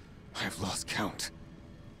 I have lost count.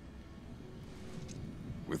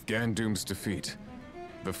 With Gandoom's defeat,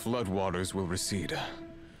 the floodwaters will recede,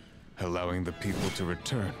 allowing the people to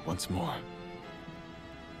return once more.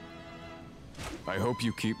 I hope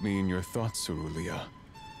you keep me in your thoughts, Cerulean,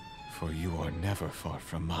 for you are never far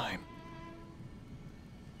from mine.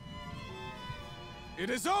 It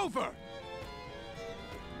is over!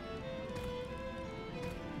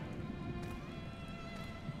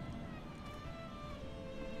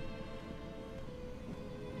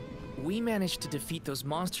 We managed to defeat those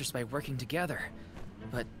monsters by working together,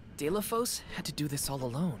 but Delafos had to do this all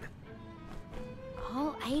alone.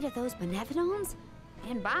 All 8 of those Benevodons?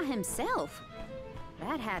 And by himself?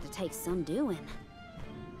 That had to take some doing.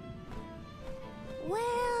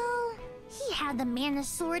 Well, he had the Mana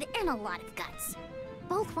Sword and a lot of guts.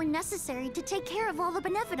 Both were necessary to take care of all the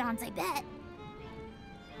Benevodons, I bet.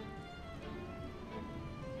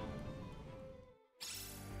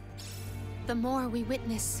 The more we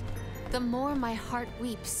witness, the more my heart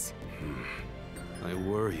weeps. I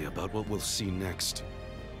worry about what we'll see next.